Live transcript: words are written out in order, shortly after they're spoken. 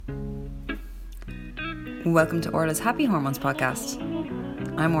Welcome to Orla's Happy Hormones podcast.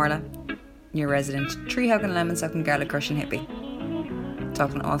 I'm Orla, your resident tree-hugging, lemon-sucking, garlic crushing hippie,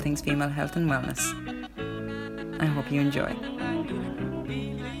 talking all things female health and wellness. I hope you enjoy.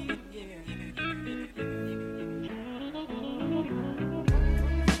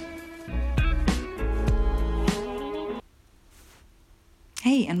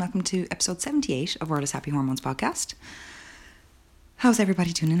 Hey, and welcome to episode 78 of Orla's Happy Hormones podcast. How's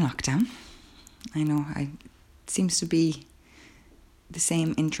everybody doing in lockdown? I know it seems to be the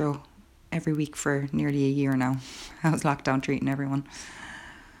same intro every week for nearly a year now. How's lockdown treating everyone?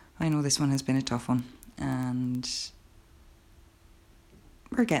 I know this one has been a tough one, and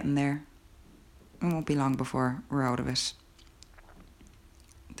we're getting there. It won't be long before we're out of it.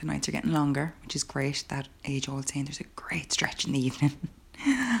 The nights are getting longer, which is great. That age-old saying, there's a great stretch in the evening.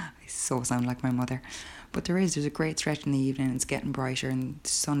 I so sound like my mother. But there's a great stretch in the evening. It's getting brighter and the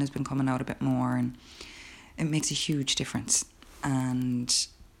sun has been coming out a bit more, and it makes a huge difference. And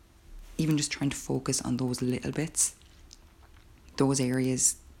even just trying to focus on those little bits, those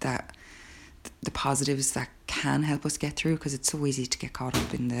areas that the positives that can help us get through, because it's so easy to get caught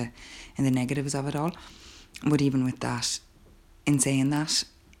up in the negatives of it all. But even with that, in saying that,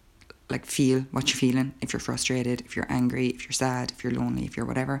 like, feel what you're feeling. If you're frustrated, if you're angry, if you're sad, if you're lonely, if you're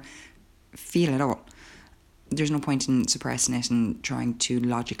whatever, feel it all. There's no point in suppressing it and trying to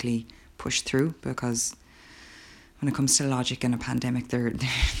logically push through, because when it comes to logic in a pandemic,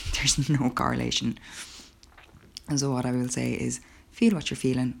 there's no correlation. And so what I will say is, feel what you're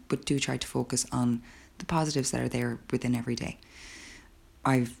feeling, but do try to focus on the positives that are there within every day.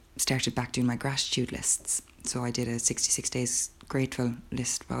 I've started back doing my gratitude lists. So I did a 66 days grateful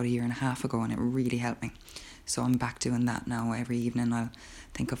list about a year and a half ago, and it really helped me. So I'm back doing that now. Every evening I'll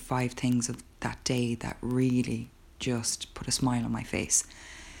think of 5 things of that day that really just put a smile on my face.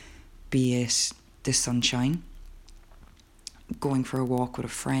 Be it the sunshine, going for a walk with a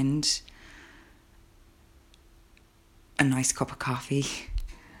friend, a nice cup of coffee,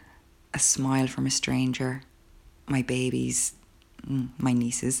 a smile from a stranger, my babies, my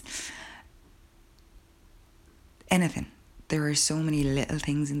nieces, anything. There are so many little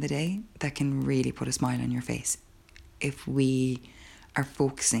things in the day that can really put a smile on your face if we are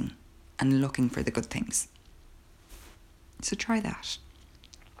focusing and looking for the good things. So try that.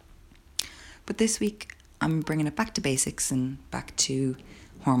 But this week I'm bringing it back to basics and back to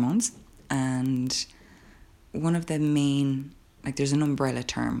hormones. And one of the main, there's an umbrella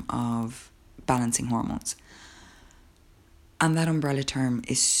term of balancing hormones. And that umbrella term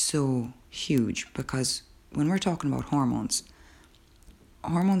is so huge, because when we're talking about hormones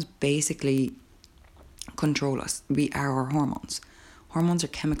basically control us. We are our hormones. Hormones are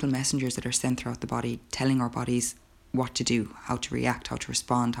chemical messengers that are sent throughout the body, telling our bodies what to do, how to react, how to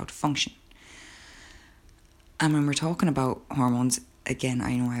respond, how to function. And when we're talking about hormones, again,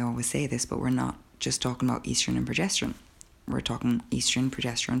 I know I always say this, but we're not just talking about estrogen and progesterone. We're talking estrogen,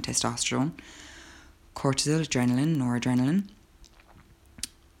 progesterone, testosterone, cortisol, adrenaline, noradrenaline,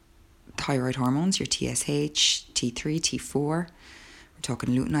 thyroid hormones, your TSH, T3, T4. We're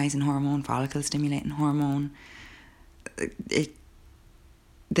talking luteinizing hormone, follicle stimulating hormone.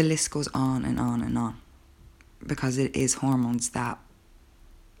 The list goes on and on and on, because it is hormones that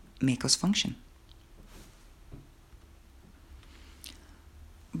make us function.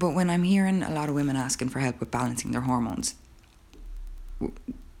 But when I'm hearing a lot of women asking for help with balancing their hormones,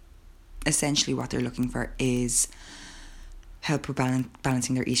 essentially what they're looking for is help with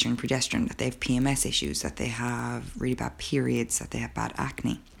balancing their estrogen and progesterone, that they have PMS issues, that they have really bad periods, that they have bad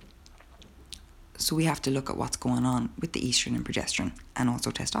acne. So we have to look at what's going on with the estrogen and progesterone, and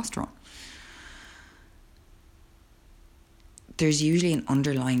also testosterone. There's usually an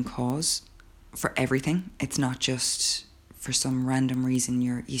underlying cause for everything. It's not just for some random reason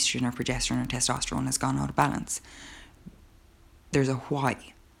your estrogen or progesterone or testosterone has gone out of balance. There's a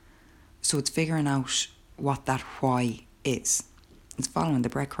why. So it's figuring out what that why is. It's following the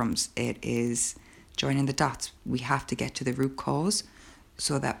breadcrumbs. It is joining the dots. We have to get to the root cause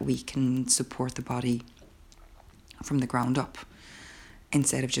so that we can support the body from the ground up,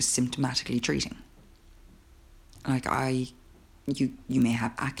 instead of just symptomatically treating. You may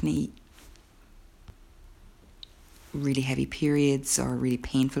have acne, really heavy periods, or really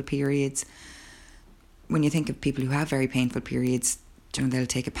painful periods. When you think of people who have very painful periods, they'll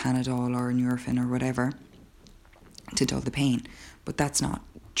take a Panadol or a Nurofen or whatever to dull the pain, but that's not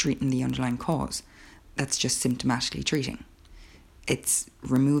treating the underlying cause. That's just symptomatically treating. It's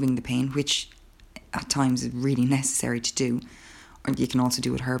removing the pain, which at times is really necessary to do, or you can also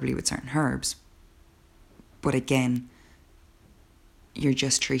do it herbally with certain herbs. But again, you're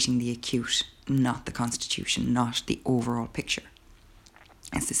just treating the acute, not the constitution, not the overall picture.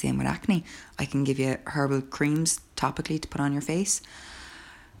 It's the same with acne. I can give you herbal creams topically to put on your face,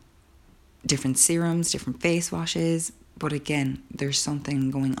 different serums, different face washes, but again, there's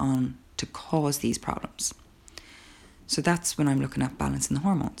something going on to cause these problems. So that's when I'm looking at balancing the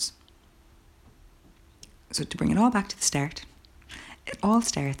hormones. So to bring it all back to the start, it all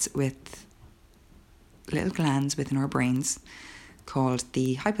starts with little glands within our brains called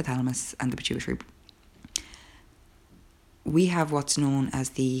the hypothalamus and the pituitary. We have what's known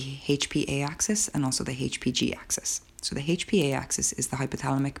as the HPA axis and also the HPG axis. So the HPA axis is the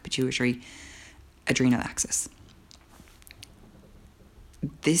hypothalamic pituitary adrenal axis.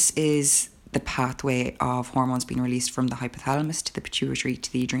 This is the pathway of hormones being released from the hypothalamus to the pituitary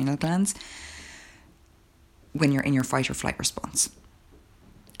to the adrenal glands when you're in your fight or flight response.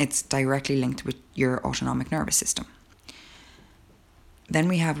 It's directly linked with your autonomic nervous system. Then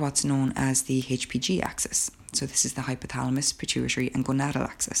we have what's known as the HPG axis. So this is the hypothalamus, pituitary and gonadal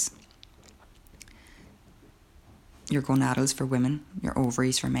axis. Your gonadals for women, your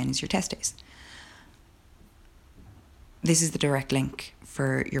ovaries for men is your testes. This is the direct link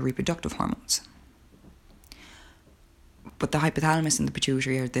for your reproductive hormones. But the hypothalamus and the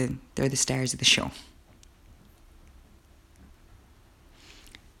pituitary are they're the stars of the show.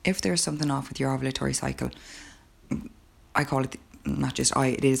 If there's something off with your ovulatory cycle, I call it,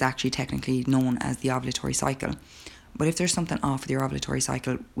 it is actually technically known as the ovulatory cycle. But if there's something off with your ovulatory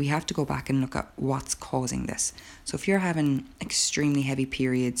cycle, we have to go back and look at what's causing this. So if you're having extremely heavy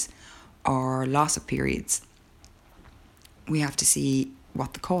periods or loss of periods, we have to see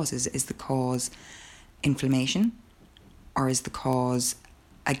what the cause is. Is the cause inflammation, or is the cause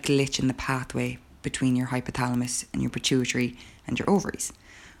a glitch in the pathway between your hypothalamus and your pituitary and your ovaries,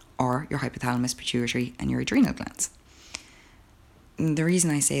 or your hypothalamus, pituitary and your adrenal glands? And the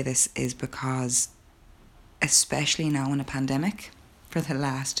reason I say this is because, especially now in a pandemic, for the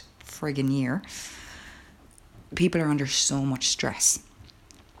last friggin' year, people are under so much stress.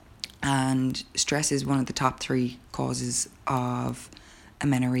 And stress is one of the top 3 causes of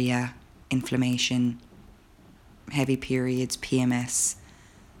amenorrhea, inflammation, heavy periods, PMS,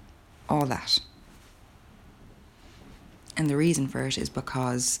 all that. And the reason for it is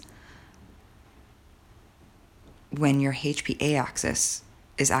because when your HPA axis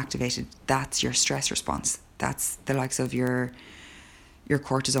is activated, that's your stress response. That's the likes of your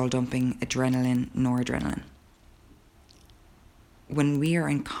cortisol dumping, adrenaline, noradrenaline. When we are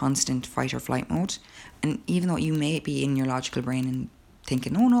in constant fight or flight mode, and even though you may be in your logical brain and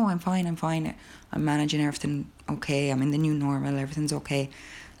thinking, oh no, I'm fine, I'm managing everything okay, I'm in the new normal, everything's okay.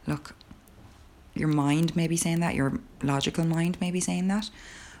 Look, your mind may be saying that, your logical mind may be saying that,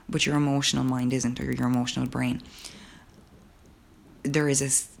 but your emotional mind isn't, or your emotional brain. There is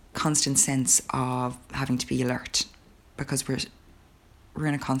a constant sense of having to be alert because we're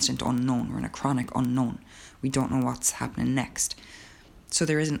in a constant unknown, we're in a chronic unknown. We don't know what's happening next. So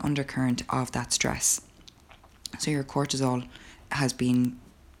there is an undercurrent of that stress. So your cortisol has been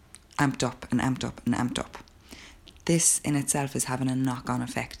amped up and amped up and amped up. This in itself is having a knock-on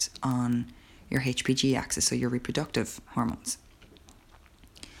effect on your HPG axis, so your reproductive hormones.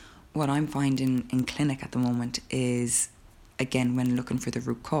 What I'm finding in clinic at the moment is, again, when looking for the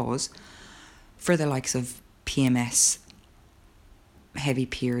root cause, for the likes of PMS, heavy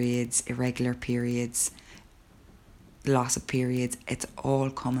periods, irregular periods, loss of periods, it's all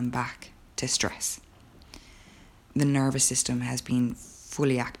coming back to stress. The nervous system has been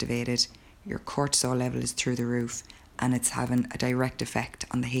fully activated, your cortisol level is through the roof, and it's having a direct effect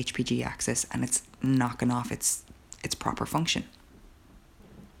on the HPG axis, and it's knocking off its proper function.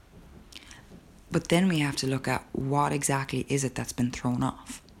 But then we have to look at what exactly is it that's been thrown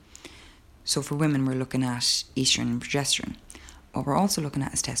off. So for women, we're looking at estrogen and progesterone. What we're also looking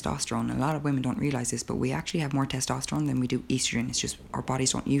at is testosterone. A lot of women don't realise this, but we actually have more testosterone than we do estrogen. It's just our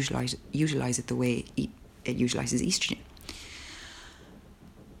bodies don't utilise it the way it utilises estrogen.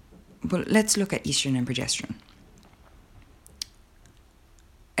 But let's look at estrogen and progesterone.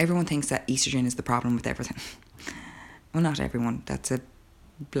 Everyone thinks that estrogen is the problem with everything. Well, not everyone. That's a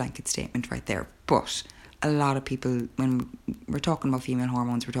blanket statement right there. But a lot of people, when we're talking about female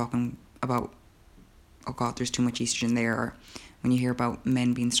hormones, we're talking about, oh God, there's too much estrogen there. Or when you hear about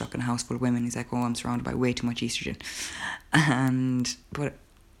men being stuck in a house full of women, he's like, oh, I'm surrounded by way too much estrogen. But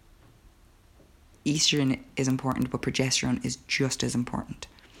estrogen is important, but progesterone is just as important.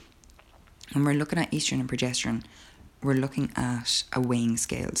 When we're looking at estrogen and progesterone, we're looking at a weighing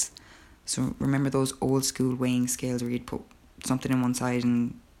scales. So remember those old school weighing scales where you'd put something in one side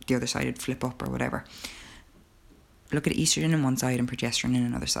and the other side would flip up or whatever. look at estrogen on one side and progesterone in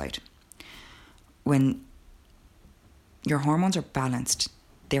another side. When your hormones are balanced,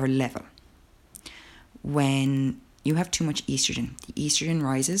 they're level. When you have too much estrogen, the estrogen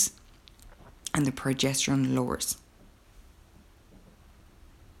rises and the progesterone lowers.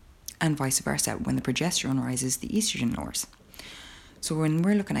 And vice versa, when the progesterone rises, the estrogen lowers. So when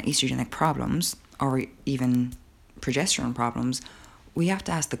we're looking at estrogenic problems, or even progesterone problems, we have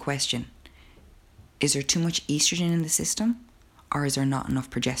to ask the question, is there too much estrogen in the system, or is there not enough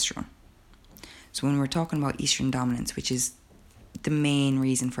progesterone? So when we're talking about estrogen dominance, which is the main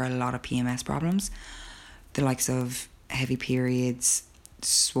reason for a lot of PMS problems, the likes of heavy periods,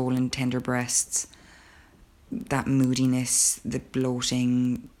 swollen tender breasts, that moodiness, the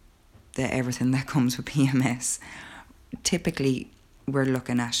bloating, the everything that comes with PMS, typically we're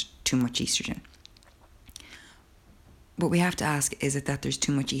looking at too much estrogen. But we have to ask, is it that there's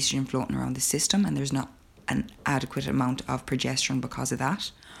too much estrogen floating around the system and there's not an adequate amount of progesterone because of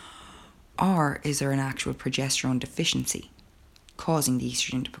that? Or is there an actual progesterone deficiency causing the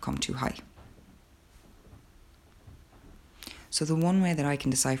estrogen to become too high? So the one way that I can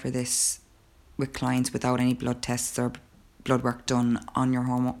decipher this with clients without any blood tests or blood work done on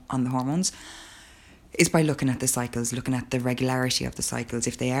the hormones is by looking at the cycles, looking at the regularity of the cycles.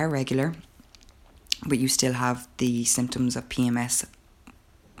 If they are regular, but you still have the symptoms of PMS,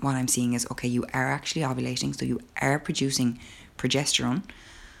 what I'm seeing is, okay, you are actually ovulating, so you are producing progesterone,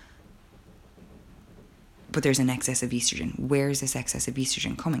 but there's an excess of estrogen. Where is this excess of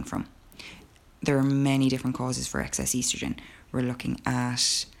estrogen coming from? There are many different causes for excess estrogen. We're looking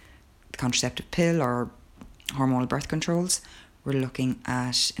at the contraceptive pill or hormonal birth controls. We're looking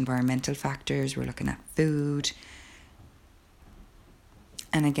at environmental factors. We're looking at food.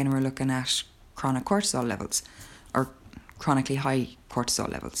 And again, we're looking at chronic cortisol levels or chronically high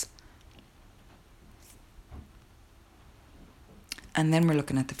cortisol levels. And then we're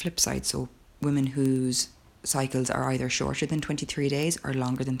looking at the flip side. So women whose cycles are either shorter than 23 days or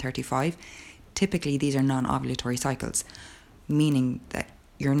longer than 35, typically these are non-ovulatory cycles, meaning that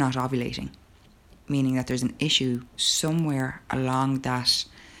you're not ovulating, meaning that there's an issue somewhere along that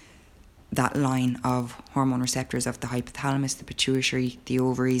line of hormone receptors of the hypothalamus, the pituitary, the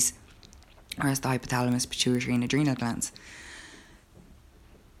ovaries, or as the hypothalamus, pituitary, and adrenal glands.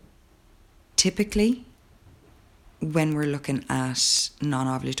 Typically, when we're looking at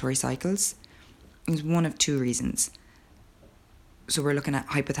non-ovulatory cycles, there's one of two reasons. So we're looking at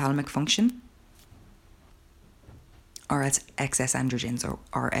hypothalamic function, or it's excess androgens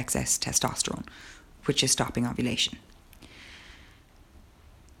or excess testosterone, which is stopping ovulation.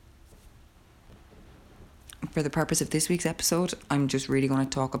 For the purpose of this week's episode, I'm just really going to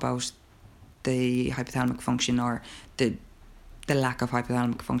talk about the hypothalamic function, or the lack of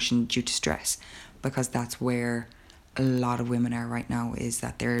hypothalamic function due to stress, because that's where a lot of women are right now, is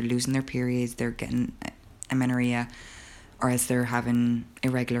that they're losing their periods, they're getting amenorrhea, or else they're having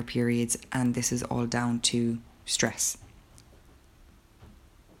irregular periods, and this is all down to stress.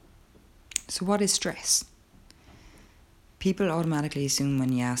 So what is stress? People automatically assume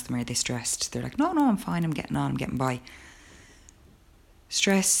when you ask them, are they stressed? They're like, no, I'm fine, I'm getting on, I'm getting by.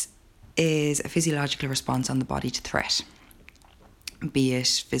 Stress is a physiological response on the body to threat, be it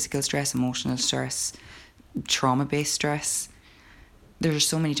physical stress, emotional stress, trauma-based stress. There's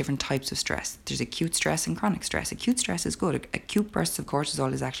so many different types of stress. There's acute stress and chronic stress. Acute stress is good. Acute bursts of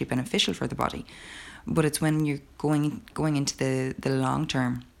cortisol is actually beneficial for the body, but it's when you're going into the long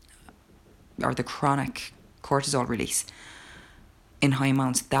term or the chronic cortisol release in high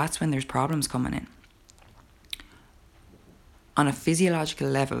amounts, that's when there's problems coming in. On a physiological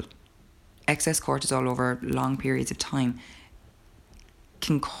level, excess cortisol over long periods of time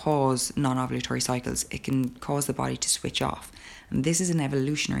can cause non-ovulatory cycles. It can cause the body to switch off. And this is an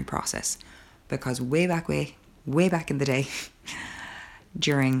evolutionary process, because way back in the day,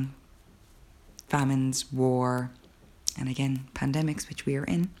 during famines, war, and again, pandemics, which we are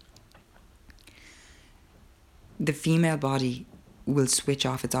in, the female body will switch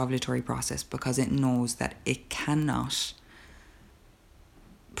off its ovulatory process because it knows that it cannot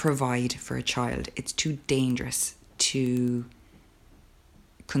provide for a child. It's too dangerous to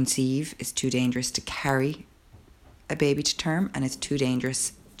conceive, it's too dangerous to carry a baby to term, and it's too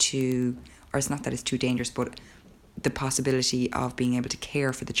dangerous to, or it's not that it's too dangerous, but the possibility of being able to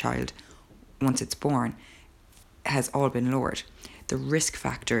care for the child once it's born has all been lowered. The risk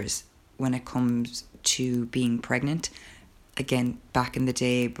factors when it comes to being pregnant, again, back in the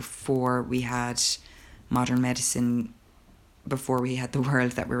day, before we had modern medicine, before we had the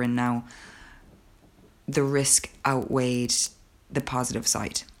world that we're in now, the risk outweighed the positive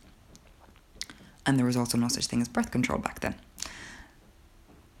side. And there was also no such thing as birth control back then.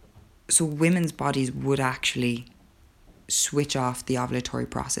 So women's bodies would actually switch off the ovulatory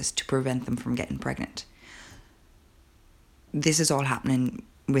process to prevent them from getting pregnant. This is all happening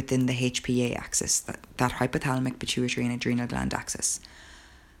within the HPA axis, that hypothalamic, pituitary and adrenal gland axis.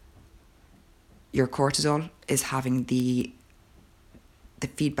 Your cortisol is having the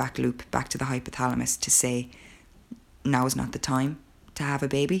feedback loop back to the hypothalamus to say, now is not the time to have a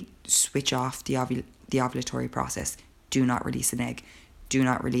baby. Switch off the ovulatory process. Do not release an egg. Do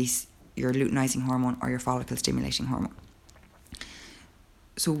not release your luteinizing hormone or your follicle stimulating hormone.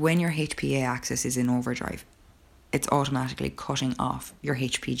 So when your HPA axis is in overdrive, it's automatically cutting off your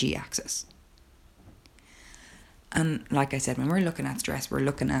HPG axis. And like I said, when we're looking at stress, we're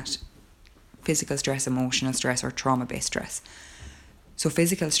looking at physical stress, emotional stress, or trauma-based stress. So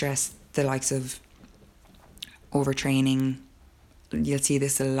physical stress, the likes of overtraining, you'll see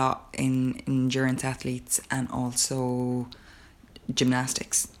this a lot in endurance athletes and also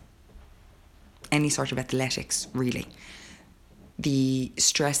gymnastics. Any sort of athletics, really. The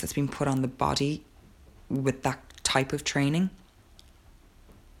stress that's been put on the body with that type of training,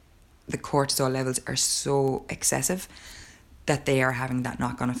 the cortisol levels are so excessive that they are having that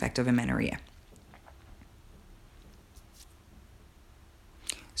knock-on effect of amenorrhea.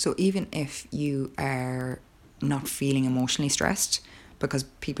 So even if you are not feeling emotionally stressed, because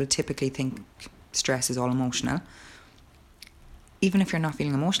people typically think stress is all emotional, even if you're not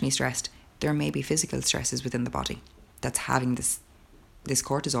feeling emotionally stressed, there may be physical stresses within the body that's having this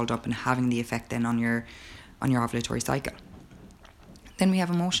cortisol dump and having the effect then on your ovulatory cycle. Then we have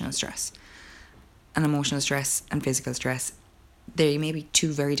emotional stress. And emotional stress and physical stress, they may be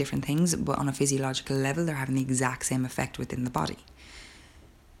two very different things, but on a physiological level, they're having the exact same effect within the body.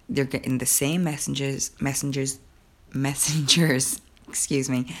 They're getting the same messengers,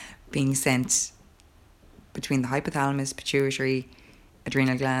 being sent between the hypothalamus, pituitary,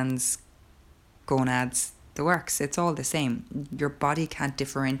 adrenal glands, gonads, the works. It's all the same. Your body can't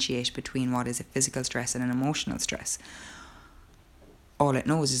differentiate between what is a physical stress and an emotional stress. All it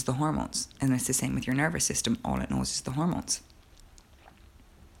knows is the hormones. And it's the same with your nervous system. All it knows is the hormones.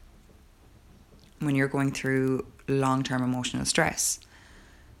 When you're going through long-term emotional stress,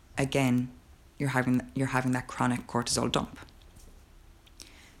 again, you're having that chronic cortisol dump.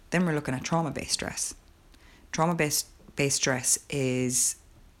 Then we're looking at trauma-based stress. Trauma-based stress is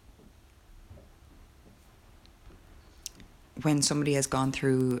when somebody has gone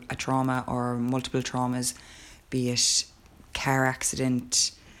through a trauma or multiple traumas, be it car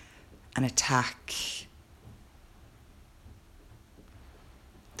accident, an attack,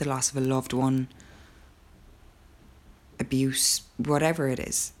 the loss of a loved one, abuse, whatever it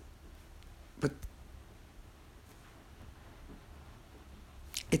is. But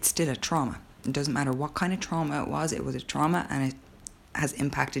it's still a trauma. It doesn't matter what kind of trauma it was a trauma, and it has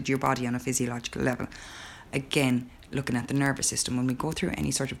impacted your body on a physiological level. Again, looking at the nervous system, when we go through any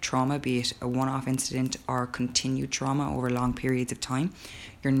sort of trauma, be it a one-off incident or continued trauma over long periods of time,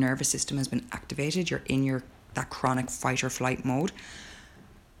 your nervous system has been activated. You're in that chronic fight or flight mode.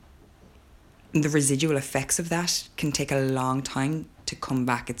 The residual effects of that can take a long time to come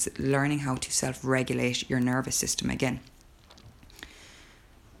back. It's learning how to self-regulate your nervous system again.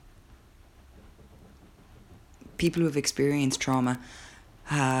 People who have experienced trauma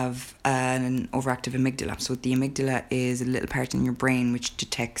have an overactive amygdala. So the amygdala is a little part in your brain which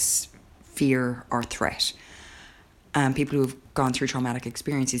detects fear or threat. People who have gone through traumatic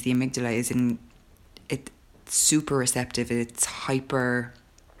experiences, the amygdala is it's super receptive. It's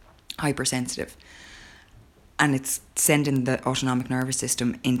hypersensitive, and it's sending the autonomic nervous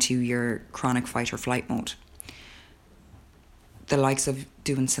system into your chronic fight or flight mode. The likes of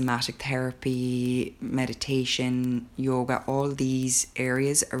doing somatic therapy, meditation, yoga, all these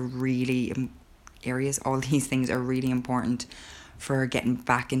things are really important for getting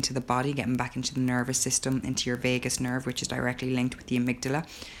back into the body, getting back into the nervous system, into your vagus nerve, which is directly linked with the amygdala,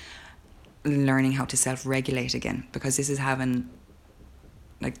 learning how to self-regulate again, because this is having,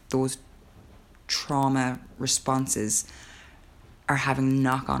 like, those trauma responses are having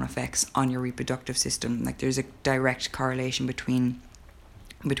knock-on effects on your reproductive system. Like, there's a direct correlation between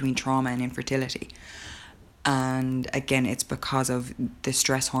trauma and infertility. And again, it's because of the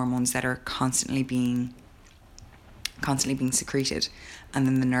stress hormones that are constantly being secreted, and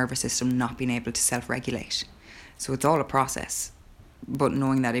then the nervous system not being able to self-regulate. So it's all a process. But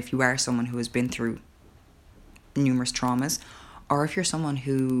knowing that if you are someone who has been through numerous traumas, or if you're someone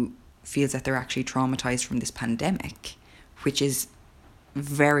who feels that they're actually traumatized from this pandemic, which is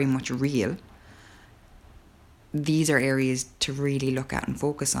very much real, these are areas to really look at and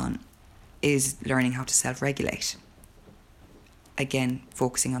focus on. is learning how to self-regulate. Again,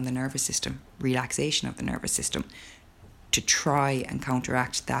 focusing on the nervous system, relaxation of the nervous system, to try and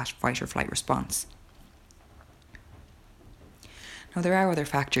counteract that fight or flight response. Now, there are other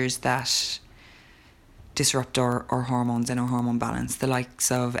factors that disrupt our hormones and our hormone balance, the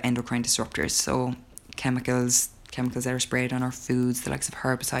likes of endocrine disruptors, so chemicals that are sprayed on our foods, the likes of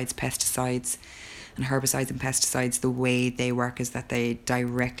herbicides, pesticides. And herbicides and pesticides, the way they work is that they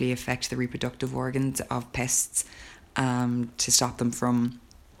directly affect the reproductive organs of pests to stop them from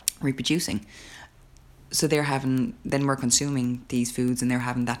reproducing. So then we're consuming these foods and they're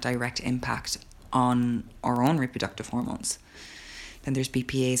having that direct impact on our own reproductive hormones. Then there's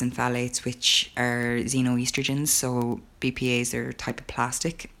BPAs and phthalates, which are xenoestrogens. So BPAs are a type of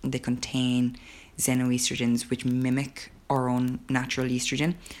plastic. They contain xenoestrogens, which mimic our own natural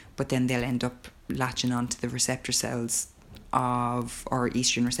estrogen, but then they'll end up latching onto the receptor cells of our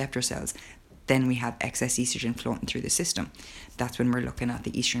estrogen receptor cells. Then we have excess estrogen floating through the system. That's when we're looking at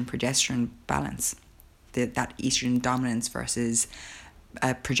the estrogen-progesterone balance, that estrogen dominance versus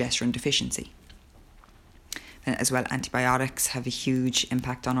progesterone deficiency. And as well, antibiotics have a huge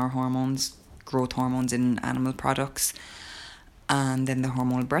impact on our hormones, growth hormones in animal products, and then the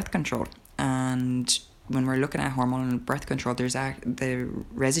hormonal birth control. And when we're looking at hormonal birth control, there's the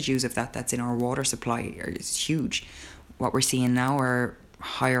residues of that's in our water supply is huge. What we're seeing now are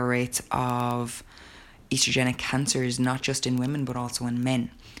higher rates of estrogenic cancers, not just in women but also in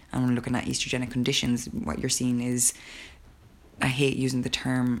men. And when we're looking at estrogenic conditions, what you're seeing is, I hate using the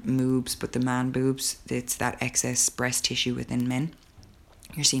term moobs, but the man boobs, it's that excess breast tissue within men.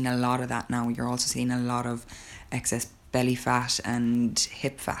 You're seeing a lot of that now. You're also seeing a lot of excess belly fat and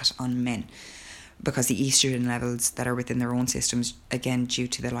hip fat on men, because the estrogen levels that are within their own systems, again, due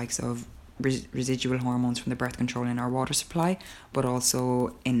to the likes of residual hormones from the birth control in our water supply, but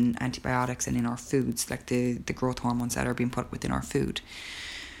also in antibiotics and in our foods, like the growth hormones that are being put within our food.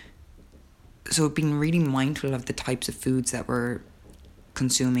 So being really mindful of the types of foods that we're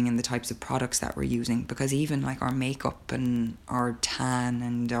consuming and the types of products that we're using, because even like our makeup and our tan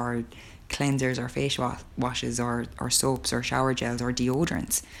and our cleansers, our face washes, our soaps, our shower gels, our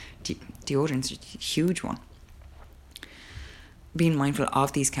deodorants. Deodorants are a huge one. Being mindful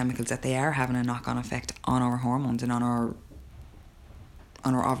of these chemicals, that they are having a knock-on effect on our hormones and on our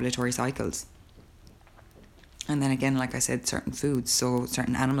ovulatory cycles. And then again, like I said, certain foods, so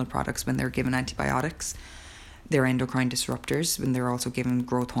certain animal products, when they're given antibiotics, they're endocrine disruptors. When they're also given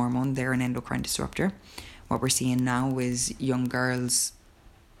growth hormone, they're an endocrine disruptor. What we're seeing now is young girls,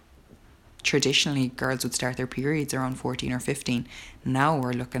 traditionally girls would start their periods around 14 or 15. Now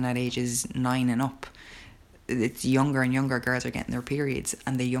we're looking at ages 9 and up. It's younger and younger girls are getting their periods,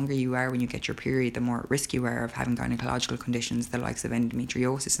 and the younger you are when you get your period, the more at risk you are of having gynecological conditions, the likes of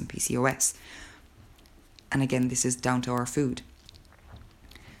endometriosis and PCOS. And again, this is down to our food.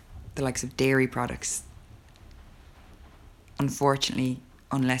 The likes of dairy products. Unfortunately,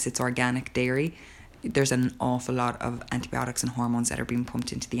 unless it's organic dairy, there's an awful lot of antibiotics and hormones that are being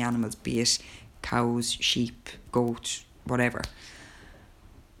pumped into the animals, be it cows, sheep, goat, whatever.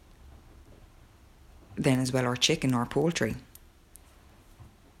 Then as well, our chicken or poultry.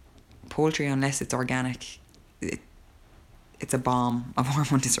 Poultry, unless it's organic, it's a bomb of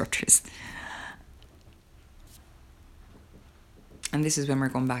hormone disruptors. And this is when we're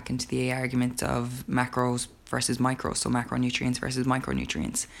going back into the argument of macros versus micros, so macronutrients versus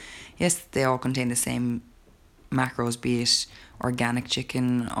micronutrients. Yes, they all contain the same macros, be it organic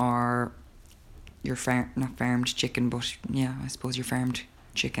chicken or your not farmed chicken, but yeah, I suppose your farmed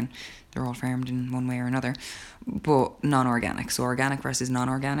chicken. They're all farmed in one way or another, but non-organic. So organic versus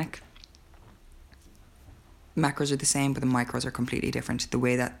non-organic. Macros are the same, but the micros are completely different. The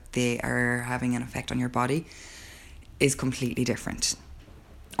way that they are having an effect on your body is completely different.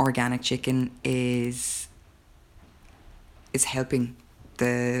 Organic chicken is helping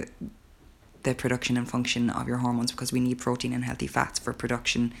the production and function of your hormones, because we need protein and healthy fats for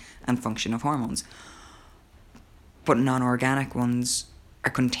production and function of hormones. But non-organic ones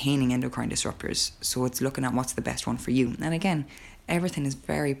are containing endocrine disruptors, so it's looking at what's the best one for you. And again, everything is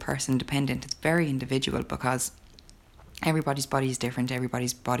very person dependent. It's very individual, because everybody's body is different.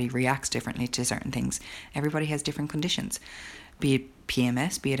 Everybody's body reacts differently to certain things. Everybody has different conditions, be it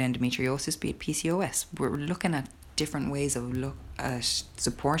PMS, be it endometriosis, be it PCOS. We're looking at different ways of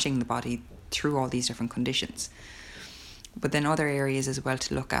supporting the body through all these different conditions. But then other areas as well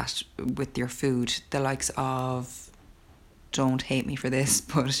to look at with your food, the likes of, don't hate me for this,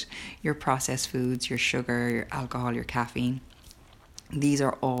 but your processed foods, your sugar, your alcohol, your caffeine. These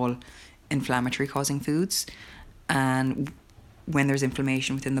are all inflammatory causing foods, and when there's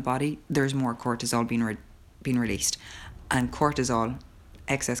inflammation within the body, there's more cortisol being released. And cortisol,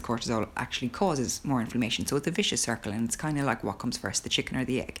 excess cortisol, actually causes more inflammation. So it's a vicious circle, and it's kind of like what comes first, the chicken or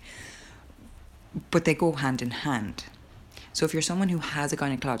the egg. But they go hand in hand. So if you're someone who has a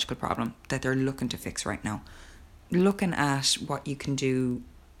gynecological problem that they're looking to fix right now, looking at what you can do,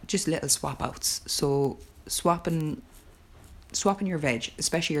 just little swap outs. So swapping your veg,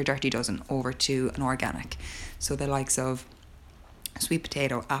 especially your dirty dozen, over to an organic. So the likes of sweet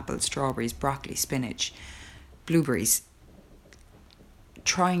potato, apples, strawberries, broccoli, spinach, blueberries,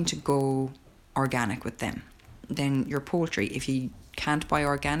 trying to go organic with them. Then your poultry, if you can't buy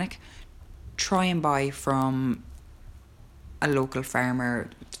organic, try and buy from a local farmer,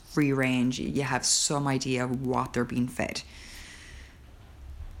 free range. You have some idea of what they're being fed.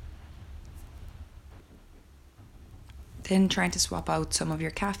 Then trying to swap out some of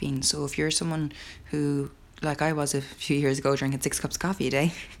your caffeine. So if you're someone who, like I was a few years ago, drinking 6 cups of coffee a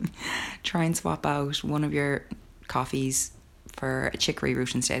day, try and swap out one of your coffees for a chicory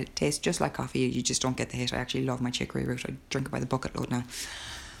root instead. It tastes just like coffee, you just don't get the hit. I actually love my chicory root. I drink it by the bucket load now.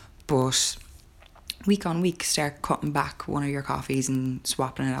 But week on week, start cutting back one of your coffees and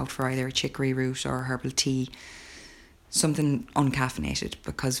swapping it out for either a chicory root or herbal tea, something uncaffeinated.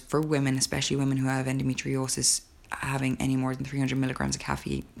 Because for women, especially women who have endometriosis, having any more than 300 milligrams of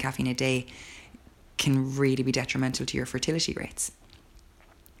caffeine a day can really be detrimental to your fertility rates.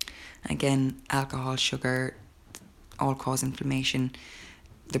 Again, alcohol, sugar, all cause inflammation.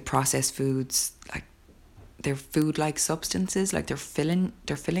 The processed foods, like, they're food-like substances, like they're filling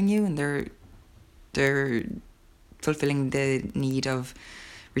you, and they're fulfilling the need of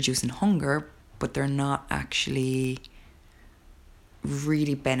reducing hunger, but they're not actually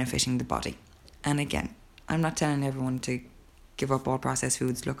really benefiting the body. And again, I'm not telling everyone to give up all processed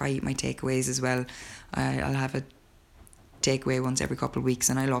foods. Look, I eat my takeaways as well. I'll have a takeaway once every couple of weeks,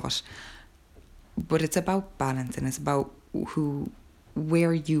 and I love it. But it's about balance, and it's about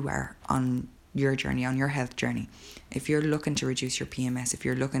where you are on your journey, on your health journey. If you're looking to reduce your PMS, if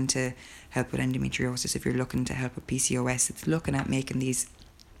you're looking to help with endometriosis, if you're looking to help with PCOS, it's looking at making these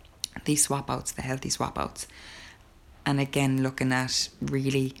swap outs, the healthy swap outs. And again, looking at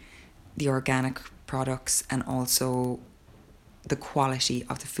really the organic products and also the quality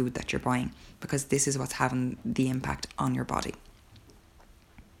of the food that you're buying, because this is what's having the impact on your body.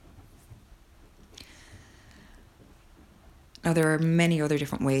 Now, there are many other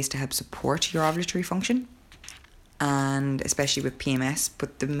different ways to help support your ovulatory function, and especially with PMS,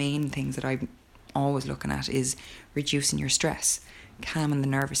 but the main things that I'm always looking at is reducing your stress, calming the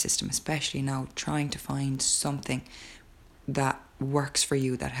nervous system, especially now, trying to find something that works for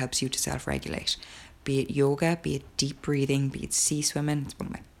you, that helps you to self-regulate. Be it yoga, be it deep breathing, be it sea swimming, it's one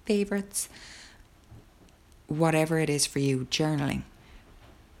of my favourites. Whatever it is for you, journaling.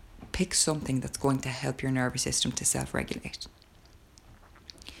 Pick something that's going to help your nervous system to self-regulate.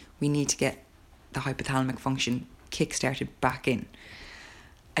 We need to get the hypothalamic function kick-started back in.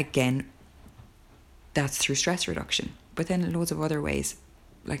 Again, that's through stress reduction. But then loads of other ways,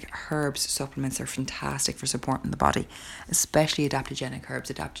 like herbs, supplements are fantastic for supporting the body, especially adaptogenic herbs.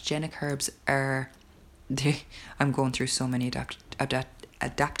 Adaptogenic herbs I'm going through so many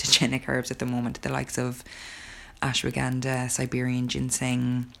adaptogenic herbs at the moment, the likes of ashwagandha, Siberian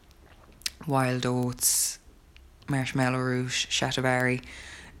ginseng, wild oats, marshmallow root, shatavari.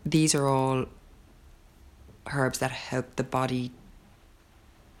 These are all herbs that help the body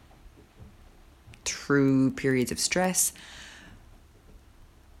through periods of stress.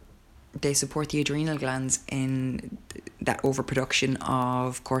 They support the adrenal glands in that overproduction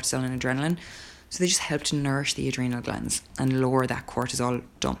of cortisol and adrenaline. So they just help to nourish the adrenal glands and lower that cortisol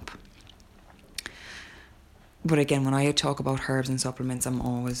dump. But again, when I talk about herbs and supplements, I'm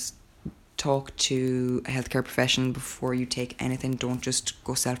always talk to a healthcare professional before you take anything. Don't just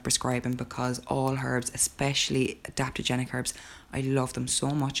go self-prescribing, because all herbs, especially adaptogenic herbs, I love them so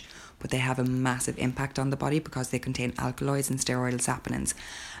much, but they have a massive impact on the body because they contain alkaloids and steroidal saponins,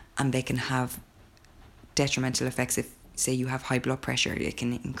 and they can have detrimental effects. If, say, you have high blood pressure, it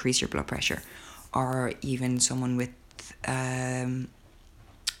can increase your blood pressure, or even someone with any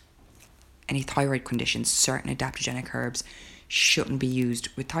thyroid conditions. Certain adaptogenic herbs shouldn't be used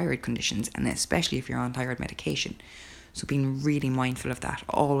with thyroid conditions, and especially if you're on thyroid medication. So being really mindful of that.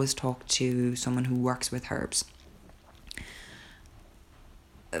 Always talk to someone who works with herbs.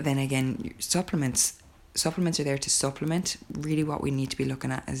 Then again, supplements are there to supplement. Really what we need to be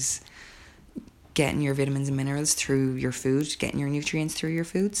looking at is getting your vitamins and minerals through your food, getting your nutrients through your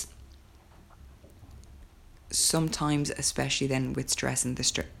foods. sometimes, especially then with stress and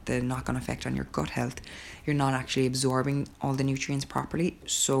the knock-on effect on your gut health, you're not actually absorbing all the nutrients properly.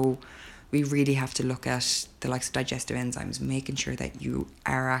 So we really have to look at the likes of digestive enzymes, making sure that you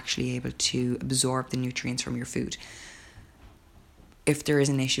are actually able to absorb the nutrients from your food. If there is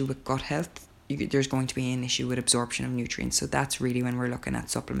an issue with gut health, there's going to be an issue with absorption of nutrients. So that's really when we're looking at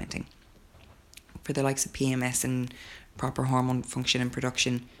supplementing. For the likes of PMS and proper hormone function and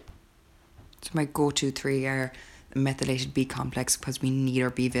production, so my go-to 3 are the methylated B complex, because we need our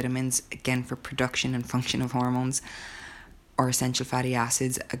B vitamins, again, for production and function of hormones, or essential fatty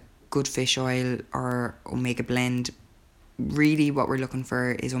acids, a good fish oil or omega blend. Really what we're looking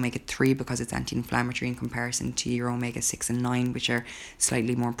for is omega-3 because it's anti-inflammatory in comparison to your omega-6 and 9, which are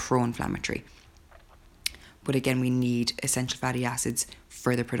slightly more pro-inflammatory. But again, we need essential fatty acids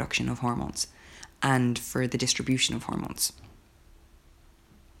for the production of hormones and for the distribution of hormones.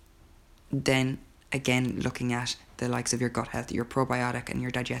 Then again, looking at the likes of your gut health, your probiotic and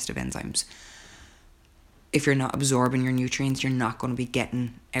your digestive enzymes. If you're not absorbing your nutrients, you're not going to be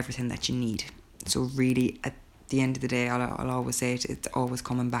getting everything that you need. So really, at the end of the day, I'll always say it's always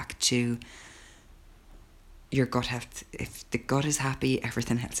coming back to your gut health. If the gut is happy,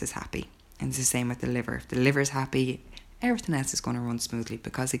 everything else is happy. And it's the same with the liver. If the liver is happy, everything else is going to run smoothly,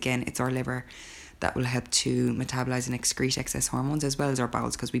 because again, it's our liver that will help to metabolize and excrete excess hormones, as well as our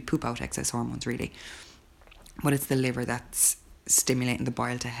bowels, because we poop out excess hormones really. But it's the liver that's stimulating the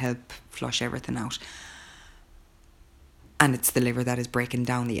bile to help flush everything out. And it's the liver that is breaking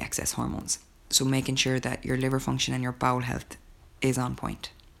down the excess hormones. So making sure that your liver function and your bowel health is on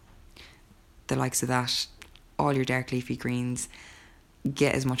point. The likes of that, all your dark leafy greens,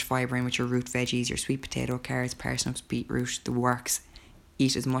 get as much fibre in with your root veggies, your sweet potato, carrots, parsnips, beetroot, the works.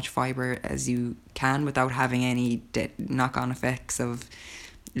 Eat as much fibre as you can without having any knock-on effects of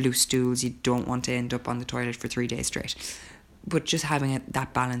loose stools. You don't want to end up on the toilet for 3 days straight. But just having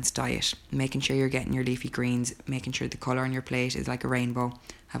that balanced diet, making sure you're getting your leafy greens, making sure the colour on your plate is like a rainbow.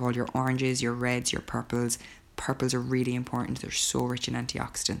 Have all your oranges, your reds, your purples. Purples are really important. They're so rich in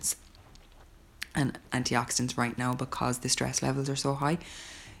antioxidants. And antioxidants right now, because the stress levels are so high,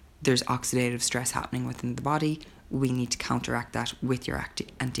 there's oxidative stress happening within the body. We need to counteract that with your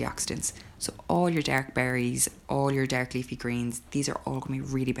antioxidants. So all your dark berries, all your dark leafy greens, these are all going to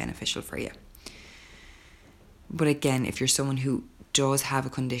be really beneficial for you. But again, if you're someone who does have a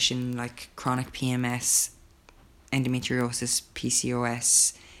condition like chronic PMS, endometriosis,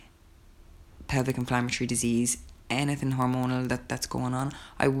 PCOS, pelvic inflammatory disease, anything hormonal that's going on,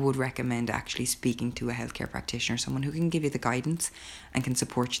 I would recommend actually speaking to a healthcare practitioner, someone who can give you the guidance and can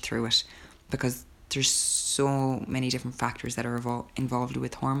support you through it, because there's so many different factors that are involved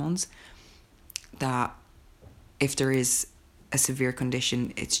with hormones that if there is a severe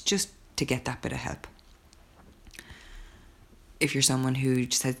condition, it's just to get that bit of help. If you're someone who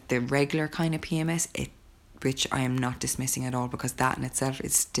just has the regular kind of PMS, which I am not dismissing at all, because that in itself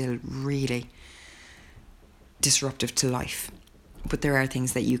is still really disruptive to life. But there are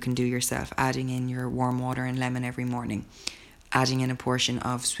things that you can do yourself, adding in your warm water and lemon every morning, adding in a portion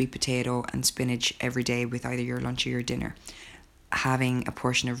of sweet potato and spinach every day with either your lunch or your dinner, having a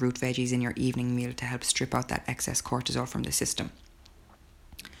portion of root veggies in your evening meal to help strip out that excess cortisol from the system.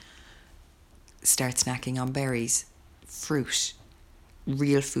 Start snacking on berries, fruit,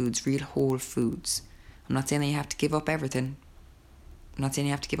 real foods, real whole foods. I'm not saying that you have to give up everything. I'm not saying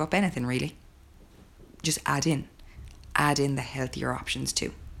you have to give up anything really. Just add in the healthier options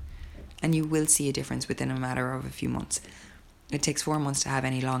too. And you will see a difference within a matter of a few months. It takes 4 months to have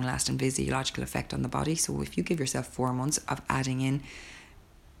any long-lasting physiological effect on the body. So if you give yourself 4 months of adding in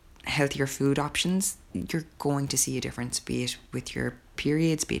healthier food options, you're going to see a difference, be it with your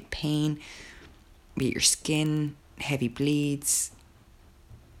periods, be it pain, be it your skin, heavy bleeds,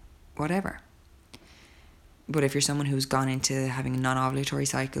 whatever. But if you're someone who's gone into having non-ovulatory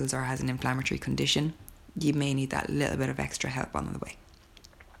cycles or has an inflammatory condition, you may need that little bit of extra help on the way.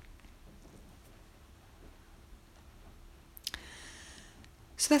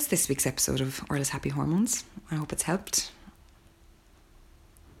 So that's this week's episode of Orla's Happy Hormones. I hope it's helped.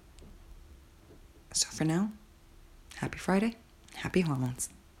 So for now, happy Friday, happy hormones.